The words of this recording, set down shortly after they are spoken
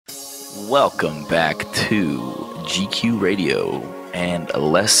Welcome back to GQ Radio and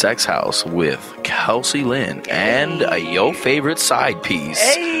Less Sex House with Kelsey Lynn and your favorite side piece,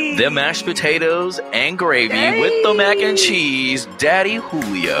 the mashed potatoes and gravy with the mac and cheese, Daddy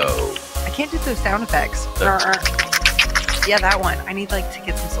Julio. I can't do those sound effects. Yeah, that one. I need to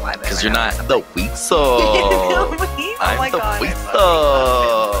get some saliva. Because you're not the weasel. Oh my God.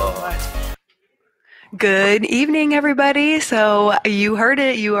 Good evening, everybody. So you heard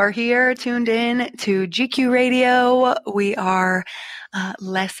it. You are here, tuned in to GQ Radio. We are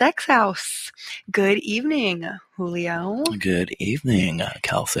Less Sex House. Good evening, Julio. Good evening,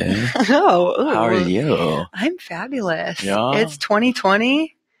 Kelsey. Oh, how are you? I'm fabulous. Yeah. It's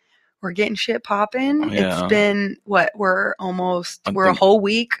 2020. We're getting shit popping. Yeah. It's been we're a whole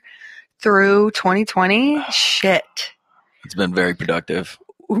week through 2020. Shit. It's been very productive.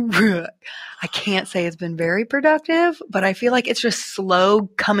 I can't say it's been very productive, but I feel like it's just slow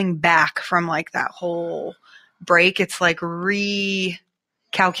coming back from that whole break. It's recalculating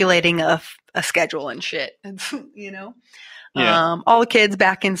a schedule and shit, Yeah. All the kids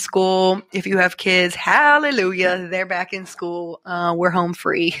back in school. If you have kids, hallelujah, they're back in school. We're home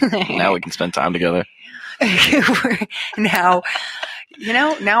free. Now we can spend time together. now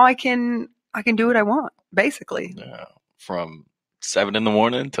I can do what I want, basically. Yeah. From 7 in the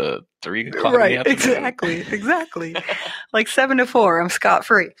morning to 3 o'clock Right, in the afternoon. exactly. 7 to 4, I'm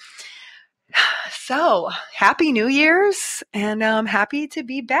scot-free. So, happy New Year's, and I'm happy to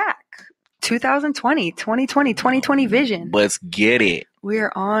be back. 2020 vision. Let's get it.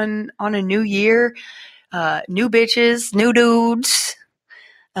 We're on a new year, new bitches, new dudes.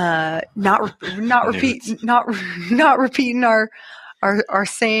 Not repeating our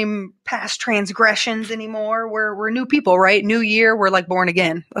same past transgressions anymore. We're new people, right? New year, we're born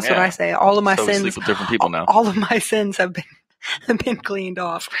again. That's what I say. All of my sins. Sleep with different people now. All of my sins have been cleaned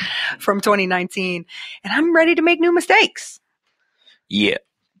off from 2019, and I'm ready to make new mistakes. Yeah.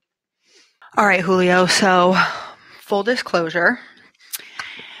 All right, Julio. So, full disclosure.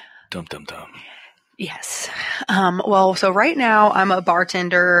 Dum dum dum. Yes. So right now I'm a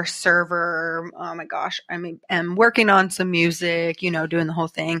bartender, server. Oh my gosh. I'm working on some music, doing the whole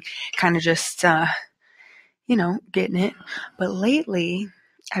thing, kind of just, getting it. But lately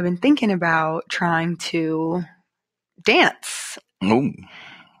I've been thinking about trying to dance. Ooh.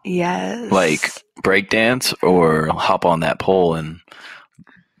 Yes. Break dance or hop on that pole and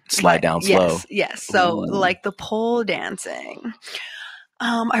slide down slow. Yes. So the pole dancing.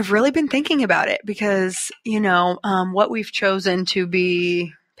 I've really been thinking about it because, what we've chosen to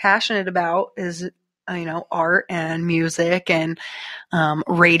be passionate about is, art and music and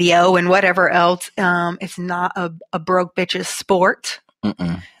radio and whatever else. It's not a broke bitch's sport.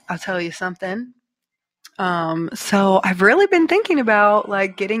 Mm-mm. I'll tell you something. So I've really been thinking about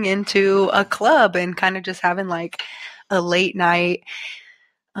getting into a club and kind of just having a late night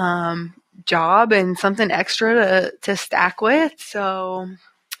job and something extra to stack with. So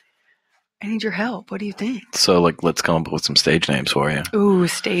I need your help. What do you think? So let's come up with some stage names for you. Ooh,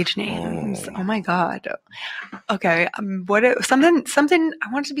 stage names. Oh my God. Okay. Something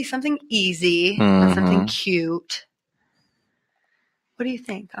I want it to be something easy, not something cute. What do you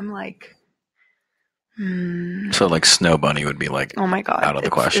think? I'm So Snow Bunny would be oh my God, out of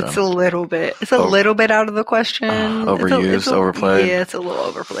the question. It's a little bit out of the question. Overused, overplayed. Yeah, it's a little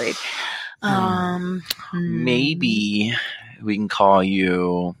overplayed. Maybe we can call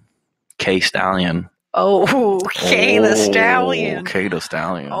you K Stallion. Oh, K the Stallion. K the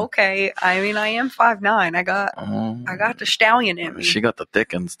Stallion. Okay. I am 5'9". I got the stallion in me. She got the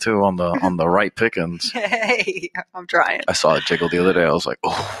thickens too on the right pickings. Hey, I'm trying. I saw it jiggle the other day. I was like,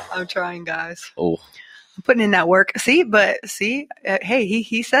 oh. I'm trying, guys. Oh. I'm putting in that work. Hey,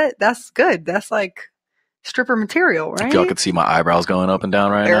 he said that's good. That's stripper material, right? If y'all could see my eyebrows going up and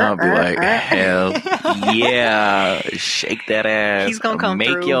down right now, I'd be like, hell yeah, shake that ass. He's gonna come make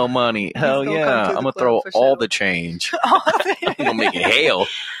through. your money. Hell yeah, I'm gonna throw all the change. I'm gonna make it hail.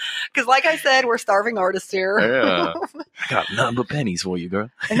 Because I said, we're starving artists here. Yeah. I got nothing but pennies for you, girl.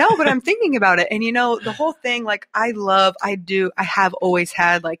 No, but I'm thinking about it. And the whole thing, I have always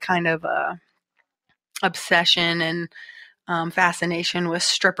had kind of a obsession and fascination with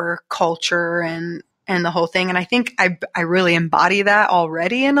stripper culture and the whole thing. And I think I really embody that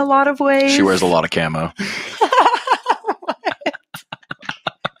already in a lot of ways. She wears a lot of camo.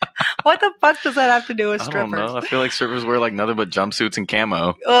 What the fuck does that have to do with strippers? I don't know. I feel like strippers wear nothing but jumpsuits and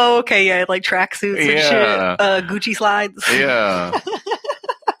camo. Oh, okay. Yeah. Tracksuits and shit. Gucci slides. Yeah.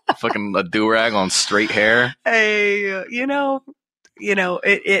 Fucking a do-rag on straight hair. Hey, it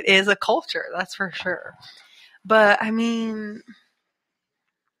is a culture. That's for sure. But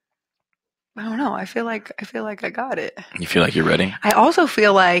I don't know. I feel like I got it. You feel like you're ready? I also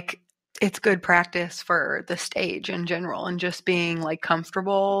feel like it's good practice for the stage in general and just being like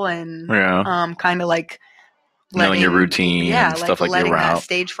comfortable and kind of like knowing your routine and stuff, like letting your that route.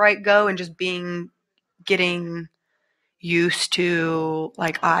 stage fright go and just getting used to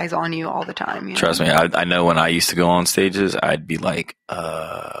like eyes on you all the time. You Trust know? me, I know when I used to go on stages, I'd be like,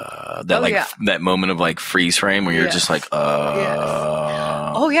 that moment of like freeze frame where you're just like,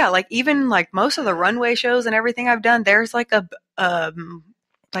 Oh yeah, like even like most of the runway shows and everything I've done, there's like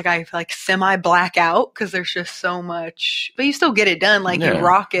like I like semi black out because there's just so much, but you still get it done. Like you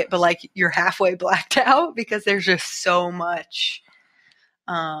rock it, but like you're halfway blacked out because there's just so much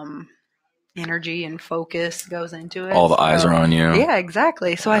energy and focus goes into it. All the eyes are on you. Yeah,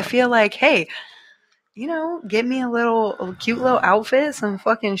 exactly. So I feel like, hey, you know, get me a cute little outfit, some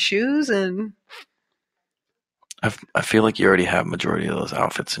fucking shoes, and I feel like you already have majority of those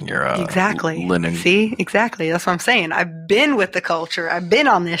outfits in your exactly linen. See, exactly. That's what I'm saying. I've been with the culture. I've been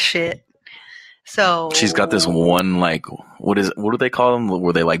on this shit. So she's got this one like what do they call them?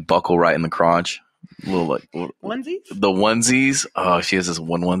 Where they like buckle right in the crotch. Little like onesies. The onesies. Oh, she has this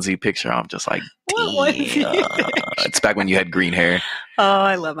one onesie picture. I'm just like, damn. It's back when you had green hair. Oh,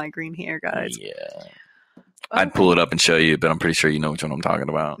 I love my green hair, guys. Yeah. I'd pull it up and show you, but I'm pretty sure you know which one I'm talking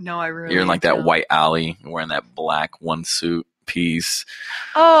about. No, I really You're in like don't. that white alley, wearing that black one suit piece.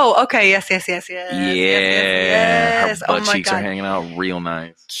 Oh, okay. Yes. Yeah. Yes. Her butt cheeks are hanging out real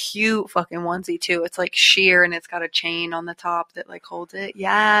nice. Cute fucking onesie too. It's like sheer and it's got a chain on the top that like holds it.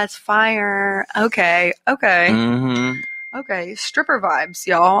 Yeah, it's fire. Okay. Mm-hmm. Okay. Stripper vibes,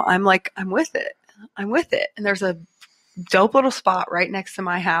 y'all. I'm with it. And there's a dope little spot right next to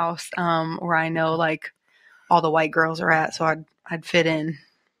my house, where I know like all the white girls are at, so I'd fit in.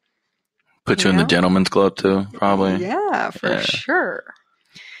 Put you in the gentleman's club too, probably. Yeah, for sure.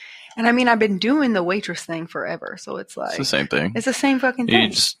 And I mean, I've been doing the waitress thing forever, so it's like... It's the same thing. It's the same fucking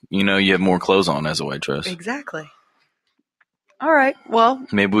thing. You have more clothes on as a waitress. Exactly. All right, well...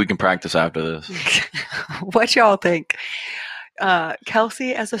 Maybe we can practice after this. What y'all think?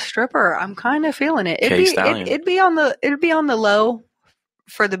 Kelsey as a stripper, I'm kind of feeling it. It'd be on the low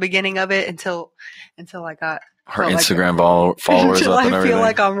for the beginning of it until I got... Her Instagram followers until up and everything. I feel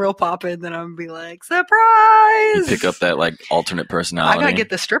like I'm real poppin', then I'm gonna be like, surprise! You pick up that like alternate personality. I gotta get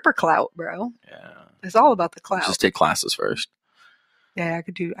the stripper clout, bro. Yeah. It's all about the clout. Just take classes first. Yeah, I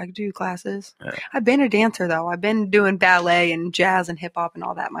could do classes. Yeah. I've been a dancer though. I've been doing ballet and jazz and hip hop and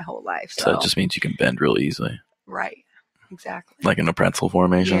all that my whole life. So it just means you can bend real easily. Right. Exactly. Like in a pretzel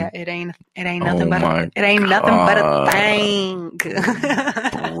formation. Yeah, it ain't nothing but a thing.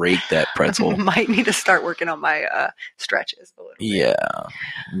 Break that pretzel. Might need to start working on my stretches a little bit. Yeah.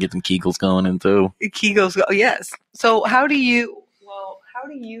 Get them Kegels going in too. Kegels go, yes. So how do you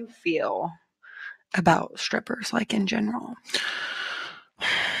feel about strippers, like in general?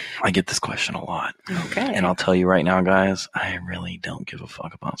 I get this question a lot. Okay. And I'll tell you right now, guys, I really don't give a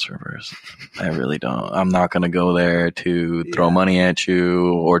fuck about strippers. I really don't. I'm not going to go there to throw money at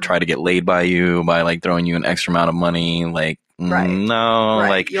you or try to get laid by you by like throwing you an extra amount of money. Like, no,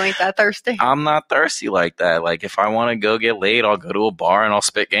 like you ain't that thirsty. I'm not thirsty like that. Like if I want to go get laid, I'll go to a bar and I'll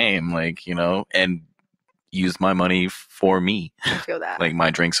spit game, like, you know, and use my money for me. I feel that. Like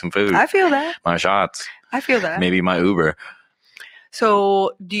my drinks and food. I feel that. My shots. I feel that. Maybe my Uber.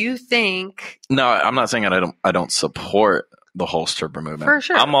 So, do you think? No, I'm not saying I don't support the whole stripper movement. For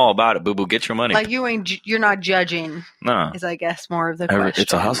sure, I'm all about it. Boo boo, get your money. Like you're not judging. No, is I guess more of the question.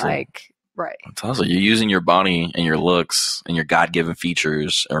 It's a hustle. Like, right. It's a hustle. You're using your body and your looks and your God-given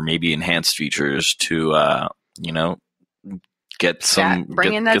features, or maybe enhanced features, to get some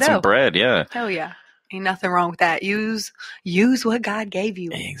bread. Yeah. Hell yeah. Ain't nothing wrong with that. Use what God gave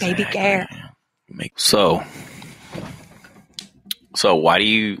you. Exactly. Baby care. So why do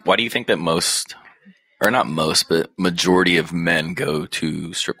you think that most, or not most, but majority of men go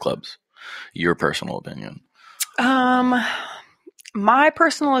to strip clubs? Your personal opinion. My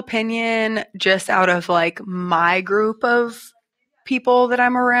personal opinion, just out of like my group of people that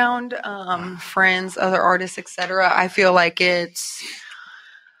I'm around, friends, other artists, etc. I feel like it's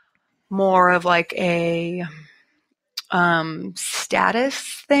more of like a status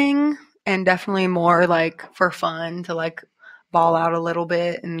thing, and definitely more like for fun to like ball out a little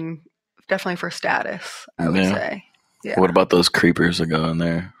bit, and definitely for status, I would say. Yeah. What about those creepers that go in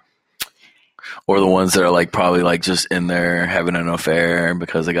there? Or the ones that are like probably like just in there having an affair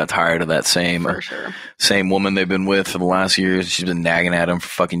because they got tired of that same woman they've been with for the last years. She's been nagging at him for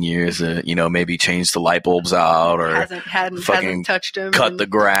fucking years. Maybe change the light bulbs out or hasn't touched him, cut the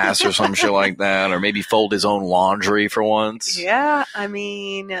grass or some shit like that, or maybe fold his own laundry for once. Yeah, I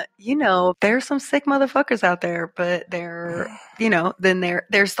mean, there's some sick motherfuckers out there, but there's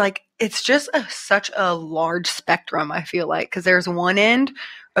like, it's just such a large spectrum, I feel like, because there's one end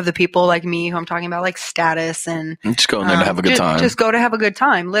of the people like me who I'm talking about, like status and just go in there to have a good time. Just go to have a good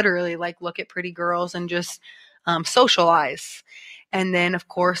time, literally, like look at pretty girls and just socialize. And then, of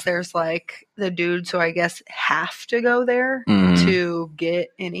course, there's like the dudes who I guess have to go there to get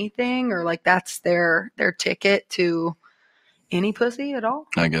anything, or like that's their ticket to any pussy at all.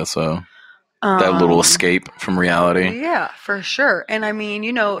 I guess so. That little escape from reality. Yeah, for sure. And I mean,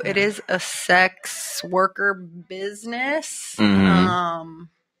 it is a sex worker business.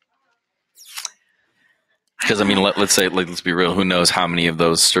 Because I mean, let's say, let's be real. Who knows how many of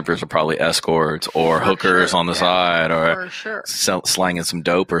those strippers are probably escorts or hookers on the side, or slanging some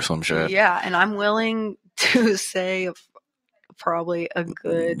dope or some shit. Yeah, and I'm willing to say probably a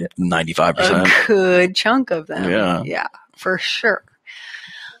good 95%, a good chunk of them. Yeah, for sure.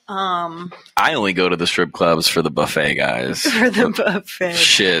 I only go to the strip clubs for the buffet, guys. For the buffet.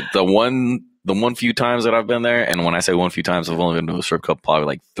 Shit, the one few times that I've been there, and when I say one few times, I've only been to a strip club probably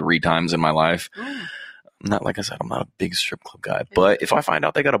like 3 times in my life. Not like I said, I'm not a big strip club guy, but if I find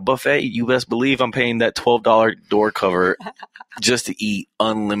out they got a buffet, you best believe I'm paying that $12 door cover just to eat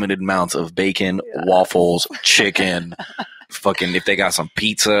unlimited amounts of bacon, waffles, chicken, fucking if they got some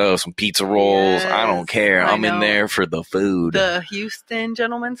pizza, some pizza rolls, I don't care. I'm in there for the food. The Houston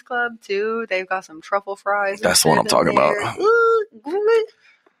Gentlemen's Club too, they've got some truffle fries. That's the one I'm talking about.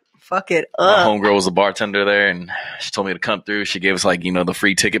 Fuck it up. My homegirl was a bartender there, and she told me to come through. She gave us like the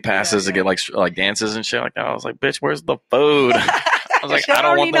free ticket passes to get like dances and shit like that. I was like, bitch, where's the food? I was like, I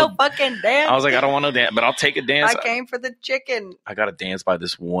don't want no fucking dance. I was like, I don't want no dance, but I'll take a dance. I came for the chicken. I got a dance by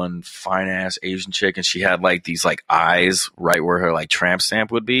this one fine ass Asian chick, and she had like these like eyes right where her like tramp stamp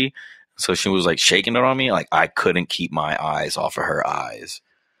would be. So she was like shaking it on me, like I couldn't keep my eyes off of her eyes.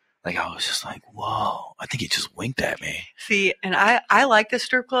 Like, I was just like, whoa, I think he just winked at me. See, and I like the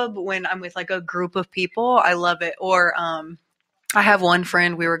strip club when I'm with like a group of people. I love it. Or I have one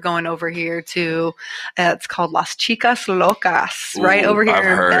friend, we were going over here to, it's called Las Chicas Locas, right over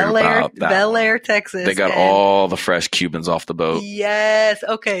here in Bel Air, Texas. They got all the fresh Cubans off the boat. Yes.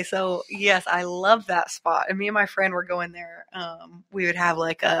 Okay. So yes, I love that spot. And me and my friend were going there. We would have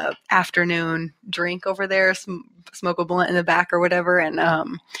like a afternoon drink over there, smoke a blunt in the back or whatever. And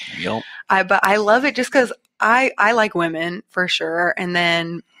but I love it just because I like women for sure. And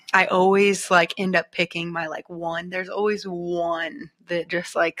then I always like end up picking my like one. There's always one that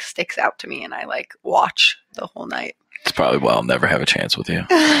just like sticks out to me, and I like watch the whole night. It's probably why I'll never have a chance with you.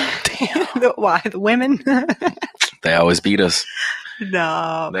 Damn. Why? The women? They always beat us.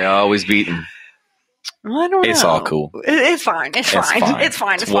 No. They always beating. I don't know. It's all cool. It's fine. It's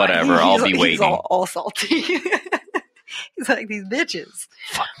fine. Whatever. I'll be waiting. He's all salty. He's like, these bitches.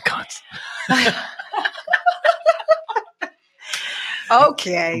 Fucking cunts.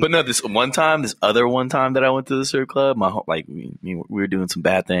 Okay. But no, this other one time that I went to the strip club, we were doing some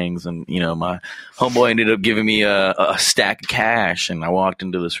bad things, and my homeboy ended up giving me a stack of cash, and I walked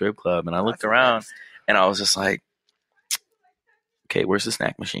into the strip club, and I looked around, and I was just like, okay, where's the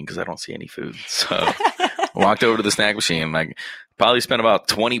snack machine? Because I don't see any food. So I walked over to the snack machine, like probably spent about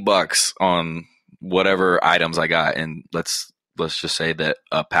 $20 on whatever items I got, and let's just say that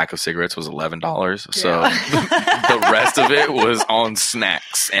a pack of cigarettes was $11. So the rest of it was on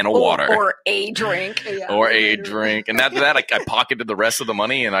snacks and a water. Or a drink. Yeah. Or a drink. And after that, I pocketed the rest of the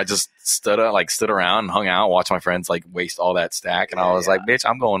money, and I just stood around and hung out, watched my friends like waste all that stack. And I was like, bitch,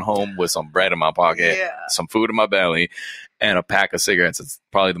 I'm going home with some bread in my pocket, some food in my belly, and a pack of cigarettes. It's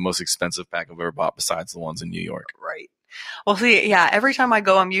probably the most expensive pack I've ever bought besides the ones in New York. Right. Well, see, yeah, every time I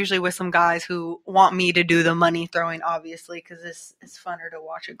go, I'm usually with some guys who want me to do the money throwing, obviously, because it's funner to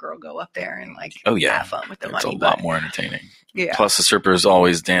watch a girl go up there and like have fun with the money. It's a lot more entertaining. Yeah. Plus, the strippers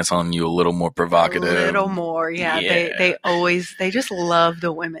always dance on you a little more provocative. A little more, yeah. They just love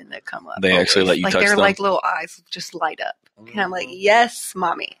the women that come up. They actually let you touch them. Their like little eyes just light up, and I'm like, yes,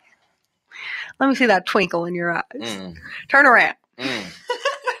 mommy. Let me see that twinkle in your eyes. Turn around.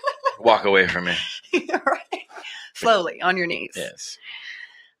 Walk away from me. Right. Slowly on your knees. Yes.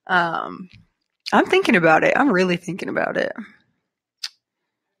 I'm thinking about it. I'm really thinking about it.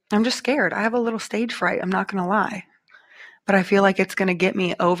 I'm just scared. I have a little stage fright. I'm not going to lie. But I feel like it's going to get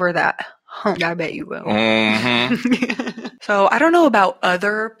me over that I bet you will. Mm-hmm. So I don't know about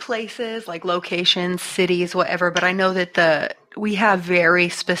other places, like locations, cities, whatever, but I know that we have very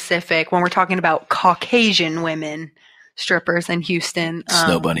specific, when we're talking about Caucasian women strippers in Houston.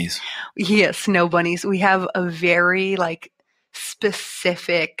 Snow bunnies. Yeah, snow bunnies. We have a very like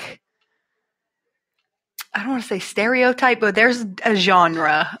specific, I don't want to say stereotype, but there's a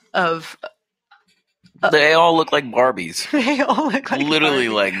genre of they all look like Barbies. They all look like literally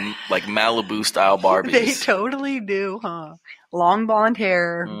Barbies. like Malibu style Barbies. They totally do, huh? Long blonde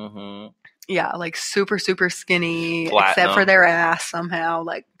hair. Mm-hmm. Yeah, like super, super skinny, Platinum. except for their ass somehow.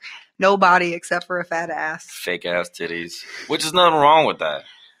 Like no body except for a fat ass. Fake ass titties. Which is nothing wrong with that.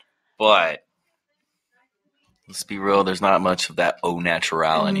 But let's be real, there's not much of that au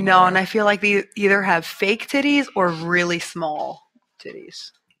natural anymore. No, and I feel like they either have fake titties or really small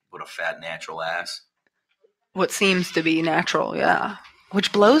titties. With a fat natural ass. What seems to be natural, yeah.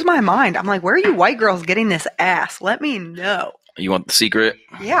 Which blows my mind. I'm like, where are you white girls getting this ass? Let me know. You want the secret?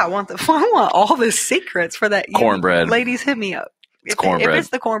 Yeah, I want all the secrets for that. Cornbread. Ladies, hit me up. It's cornbread. If it's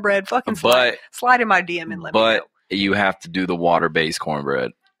the cornbread, fucking slide in my DM and let me know. But you have to do the water-based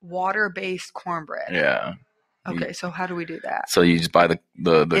cornbread. Water-based cornbread. Yeah. Okay, so how do we do that? So you just buy the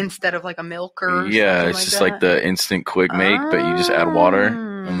instead of like a milk or yeah, it's like just that? like the instant quick make, but you just add water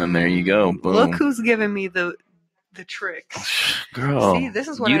and then there you go. Boom. Look who's giving me the tricks. Girl, see, this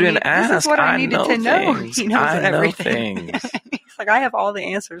is what you didn't ask. This is what I needed to know. He knows everything. Know things. He's like, I have all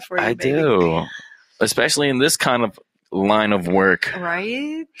the answers for you. I baby. do, especially in this kind of line of work.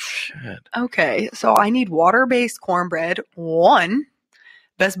 Right? Shit. Okay, so I need water-based cornbread. One,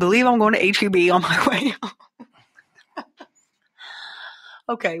 best believe I'm going to HEB on my way home.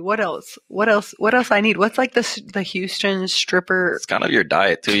 Okay, what else? What else I need? What's like the Houston stripper? It's kind of your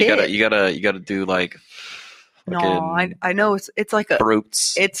diet too. Kit? You gotta do like no, I know it's like a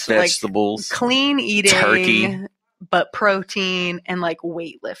fruits, it's vegetables, like clean eating, turkey, but protein and like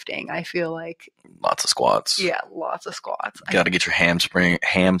weightlifting. I feel like lots of squats. Yeah, lots of squats. Got to get your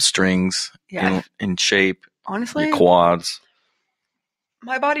hamstrings in shape. Honestly, your quads.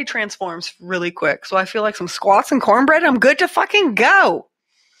 My body transforms really quick, so I feel like some squats and cornbread, I'm good to fucking go.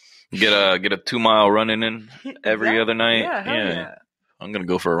 Get a 2-mile running in every other night. Yeah. I'm gonna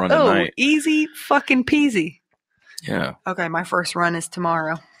go for a run tonight. Easy fucking peasy. Yeah. Okay, my first run is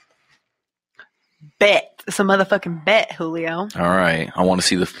tomorrow. Bet. It's a motherfucking bet, Julio. All right. I want to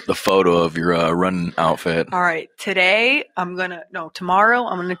see the photo of your running outfit. All right. Tomorrow I'm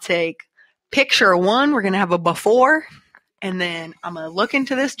gonna take picture one. We're gonna have a before. And then I'm going to look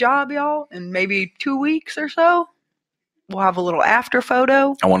into this job, y'all, in maybe 2 weeks or so. We'll have a little after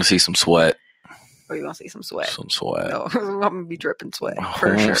photo. I want to see some sweat. Oh, you want to see some sweat? Some sweat. No, I'm going to be dripping sweat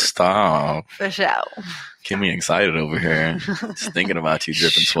for sure. Stop. For sure. Get me excited over here. Just thinking about you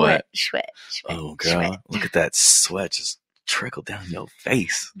dripping sweat. Sweat. Oh, girl. Look at that sweat just trickle down your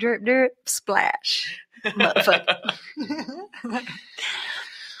face. Drip, drip, splash. Motherfucker.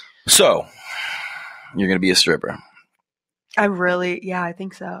 So, you're going to be a stripper. I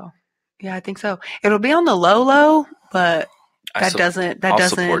think so. It'll be on the low, but that doesn't.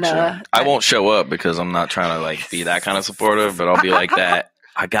 I won't show up because I'm not trying to like be that kind of supportive, but I'll be like that.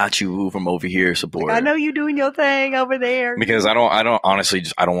 I got you from over here support. I know you doing your thing over there. Because I don't honestly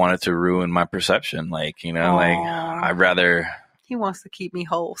I don't want it to ruin my perception. Like, you know, like I'd rather. He wants to keep me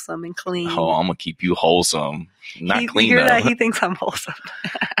wholesome and clean. Oh, I'm gonna keep you wholesome, not clean. You hear though. That? He thinks I'm wholesome.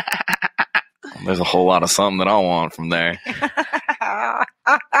 There's a whole lot of something that I want from there.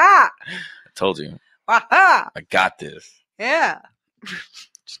 I told you. I got this. Yeah.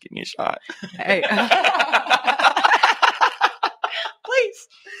 Just give me a shot. Hey. Please.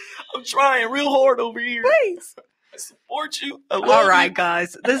 I'm trying real hard over here. Please. I support you. I love All right, you.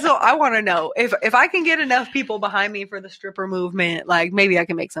 guys. I want to know if I can get enough people behind me for the stripper movement, like maybe I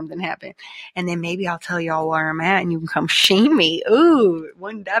can make something happen. And then maybe I'll tell y'all where I'm at and you can come shame me. Ooh,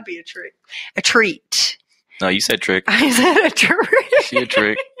 wouldn't that be a trick? A treat. No, you said trick. I said a treat. She a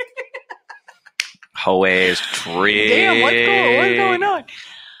trick. Hoe ass trick. Damn, what's going on?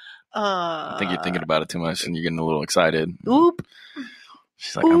 I think you're thinking about it too much and you're getting a little excited. Oop.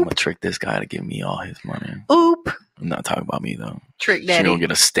 She's like, I'm going to trick this guy to give me all his money. Oop. I'm not talking about me, though. Trick daddy. She's going to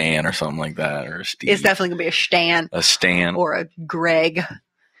get a Stan or something like that. Or a Steve. It's definitely going to be a Stan. A Stan. Or a Greg.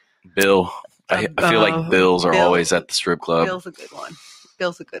 Bill. I feel like Bills are always at the strip club. Bill's a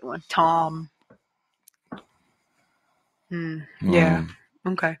good one. Tom. Yeah.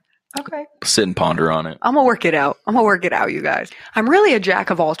 Okay. Sit and ponder on it. I'm going to work it out, you guys. I'm really a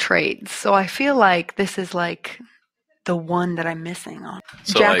jack of all trades. So I feel like this is like the one that I'm missing on.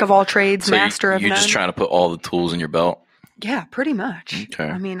 So jack of all trades, master of none. You're just trying to put all the tools in your belt? Yeah, pretty much. Okay.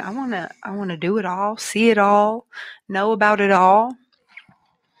 I mean, I wanna do it all, see it all, know about it all.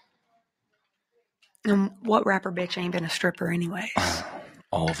 And what rapper bitch ain't been a stripper anyways?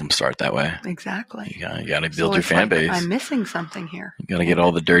 All of them start that way. Exactly. You gotta build So your it's fan like, base. I'm missing something here. You gotta get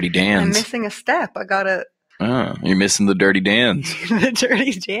all the dirty Dans. I'm missing a step. I gotta. You're missing the dirty Dans. The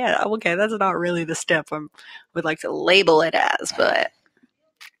dirty Dan. Okay, that's not really the step I would like to label it as, but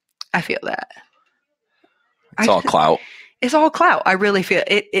I feel that. It's all clout. It's all clout. I really feel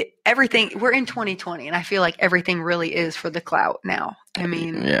it. Everything. We're in 2020, and I feel like everything really is for the clout now. I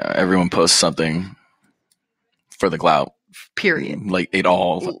mean, yeah, everyone posts something for the clout. Period. Like it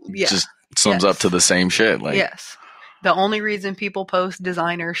all just sums up to the same shit. Like yes, the only reason people post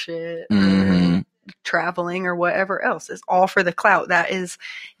designer shit, or traveling, or whatever else is all for the clout. That is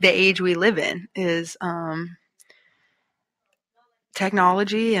the age we live in. Is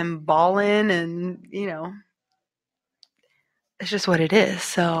technology and balling, and it's just what it is.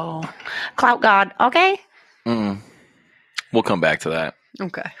 So, clout god, okay? We'll come back to that.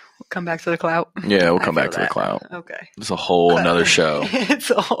 Okay. We'll come back to the clout. Yeah, we'll come back to the clout. Okay. It's a whole nother show. It's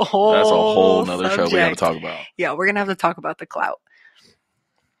a whole That's a whole nother subject. show we got to talk about. Yeah, we're going to have to talk about the clout.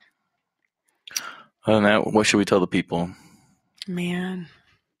 Other than that, what should we tell the people? Man.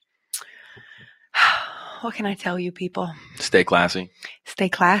 What can I tell you, people? Stay classy. Stay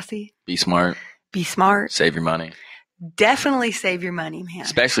classy. Be smart. Be smart. Save your money. Definitely save your money, man.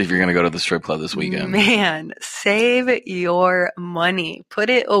 Especially if you're going to go to the strip club this weekend. Man, save your money.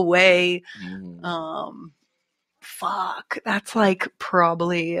 Put it away. Fuck. That's like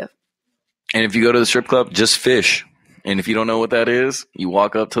probably. And if you go to the strip club, just fish. And if you don't know what that is, you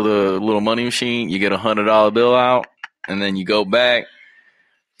walk up to the little money machine, you get $100 bill out, and then you go back,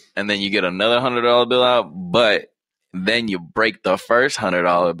 and then you get another $100 bill out, but then you break the first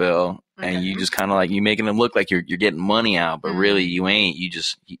 $100 bill. And you just kind of like, you making them look like you're getting money out, but really you ain't. You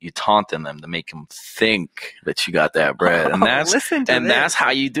taunting them to make them think that you got that bread, and that's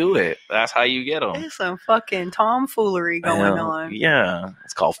how you do it. That's how you get them. There's some fucking tomfoolery going on. Yeah,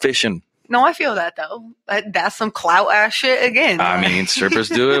 it's called fishing. No, I feel that though. That's some clout ass shit again. I mean, strippers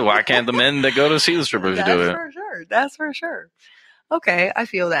do it. Why can't the men that go to see the strippers do it? That's for sure. Okay, I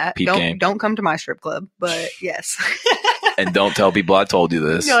feel that. Don't come to my strip club, but yes. And don't tell people I told you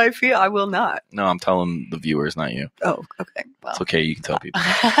this. No, I will not. No, I'm telling the viewers, not you. Oh, okay. Well. It's okay. You can tell people.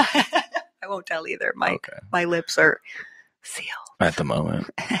 I won't tell either. My lips are sealed. At the moment.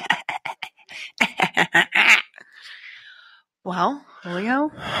 Well,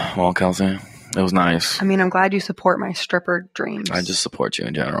 Julio. Well, Kelsey, it was nice. I mean, I'm glad you support my stripper dreams. I just support you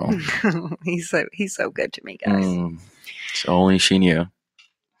in general. He's so good to me, guys. So only she knew.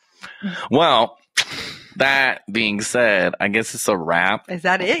 Well, that being said, I guess it's a wrap. Is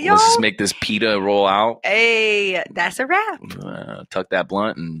that it, y'all? Let's just make this pita roll out. Hey, that's a wrap. Tuck that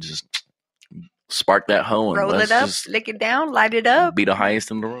blunt and just spark that hoe. Roll it up, lick it down, light it up. Be the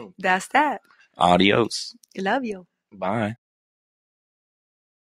highest in the room. That's that. Adios. Love you. Bye.